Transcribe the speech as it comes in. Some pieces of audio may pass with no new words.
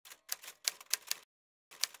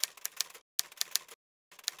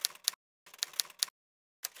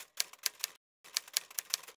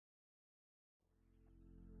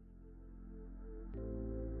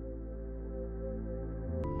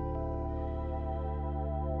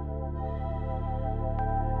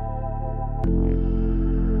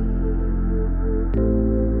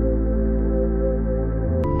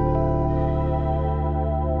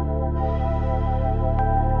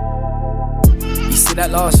that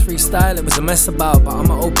last freestyle, it was a mess about, but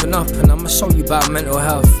I'ma open up and I'ma show you about mental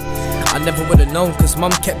health. I never would've known, cause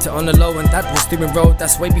mum kept it on the low and dad was doing road,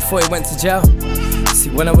 that's way before he went to jail. See,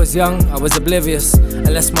 when I was young, I was oblivious,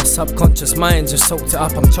 unless my subconscious mind just soaked it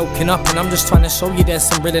up. I'm choking up and I'm just trying to show you there's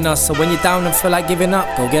some real in us. So when you're down and feel like giving up,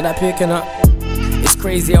 go get that picking up. It's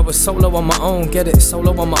crazy, I was solo on my own, get it,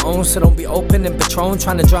 solo on my own. So don't be open in Patron,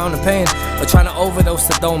 trying to drown the pain, or trying to overdose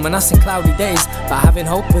the dome. And that's in cloudy days, but having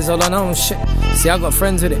hope is all I know. Shit, see, I got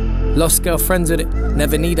friends with it, lost girlfriends with it,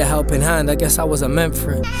 never need a helping hand, I guess I wasn't meant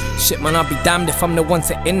for it. Shit man, I'll be damned if I'm the one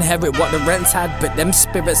to inherit what the rents had, but them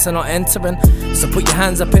spirits are not entering. So put your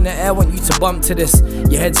hands up in the air, want you to bump to this.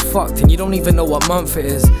 Your head's fucked and you don't even know what month it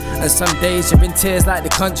is. And some days you're in tears like the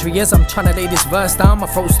country is. I'm trying to lay this verse down, my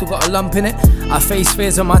throat's still got a lump in it. I face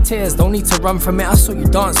fears with my tears, don't need to run from it. I saw you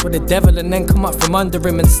dance with the devil and then come up from under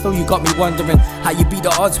him, and still you got me wondering how you beat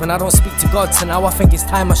the odds when I don't speak to God. So now I think it's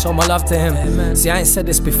time I show my love to him. Amen. See, I ain't said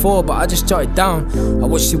this before, but I just jotted down. I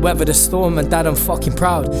watched you weather the storm, and dad, I'm fucking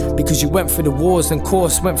proud, because you went through the wars and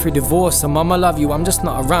course, went through divorce. And mum, I love you, I'm just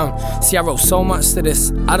not around. See, I wrote so much to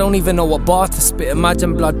this, I don't even know what bar to spit.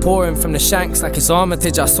 Imagine blood pouring from the shanks like it's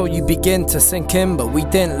Armitage. I saw you begin to sink in, but we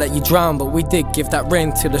didn't let you drown, but we did give that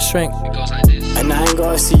rain to the shrink. It goes like this. And I ain't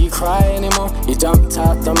gotta see you cry anymore. You jumped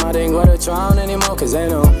out the mud, ain't gotta drown anymore, cause they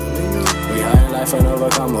know we high in life and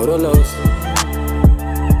overcome all the lows.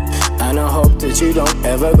 And I hope that you don't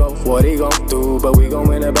ever go what he gon' do, but we gon'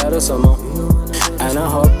 win a battle some more. And I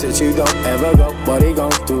hope that you don't ever go what he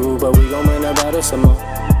gon' do, but we gon' win a battle some more.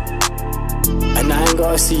 And I ain't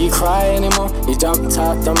gotta see you cry anymore. You jumped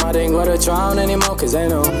out the mud, ain't gotta drown anymore, cause they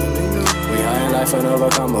know we high in life and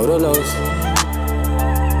overcome all the lows.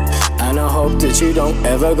 And I hope that you don't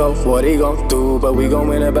ever go what he gon' do, but we gon'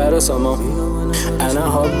 win a battle some more. And I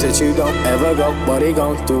hope that you don't ever go what he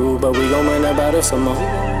gon' do, but we gon' win a battle some more.